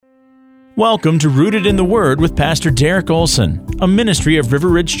Welcome to Rooted in the Word with Pastor Derek Olson, a ministry of River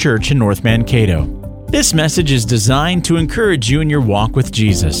Ridge Church in North Mankato. This message is designed to encourage you in your walk with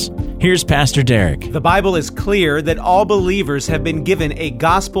Jesus. Here's Pastor Derek. The Bible is clear that all believers have been given a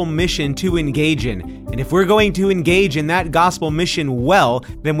gospel mission to engage in. And if we're going to engage in that gospel mission well,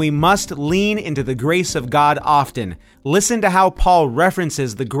 then we must lean into the grace of God often. Listen to how Paul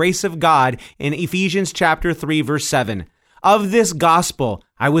references the grace of God in Ephesians chapter 3, verse 7. Of this gospel,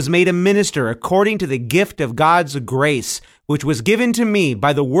 I was made a minister according to the gift of God's grace, which was given to me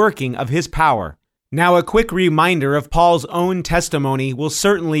by the working of his power. Now, a quick reminder of Paul's own testimony will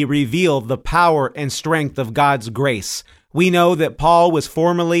certainly reveal the power and strength of God's grace. We know that Paul was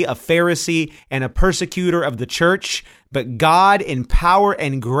formerly a Pharisee and a persecutor of the church, but God in power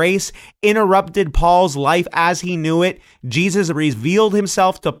and grace interrupted Paul's life as he knew it. Jesus revealed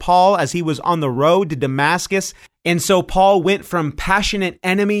himself to Paul as he was on the road to Damascus. And so Paul went from passionate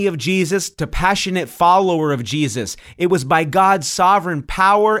enemy of Jesus to passionate follower of Jesus. It was by God's sovereign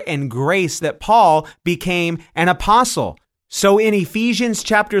power and grace that Paul became an apostle. So in Ephesians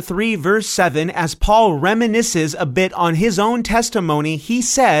chapter 3, verse 7, as Paul reminisces a bit on his own testimony, he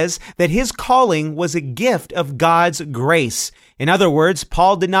says that his calling was a gift of God's grace. In other words,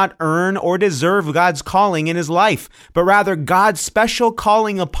 Paul did not earn or deserve God's calling in his life, but rather God's special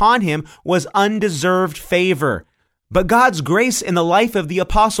calling upon him was undeserved favor. But God's grace in the life of the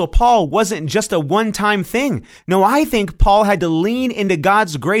Apostle Paul wasn't just a one-time thing. No, I think Paul had to lean into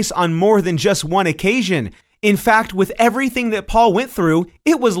God's grace on more than just one occasion. In fact, with everything that Paul went through,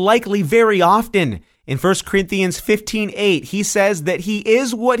 it was likely very often. In 1 Corinthians 15:8, he says that he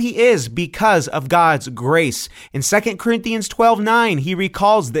is what he is because of God's grace. In 2 Corinthians 12:9, he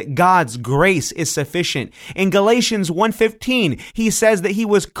recalls that God's grace is sufficient. In Galatians 1:15, he says that he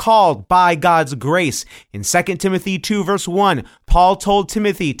was called by God's grace. In 2 Timothy 2, verse 1, Paul told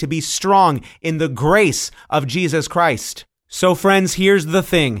Timothy to be strong in the grace of Jesus Christ. So friends, here's the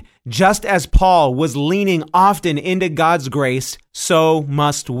thing. Just as Paul was leaning often into God's grace, so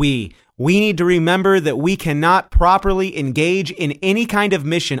must we. We need to remember that we cannot properly engage in any kind of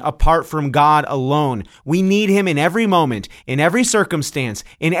mission apart from God alone. We need Him in every moment, in every circumstance,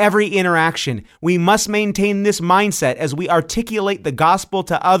 in every interaction. We must maintain this mindset as we articulate the gospel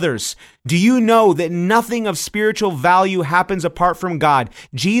to others. Do you know that nothing of spiritual value happens apart from God?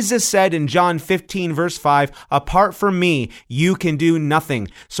 Jesus said in John 15, verse 5, "Apart from me, you can do nothing."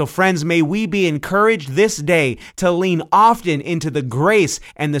 So friends, may we be encouraged this day to lean often into the grace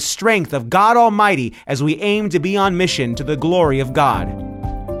and the strength of God Almighty as we aim to be on mission to the glory of God.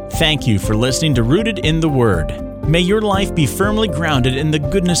 Thank you for listening to Rooted in the Word. May your life be firmly grounded in the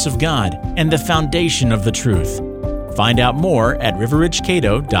goodness of God and the foundation of the truth. Find out more at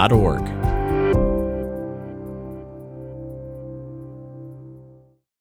riverridgecato.org.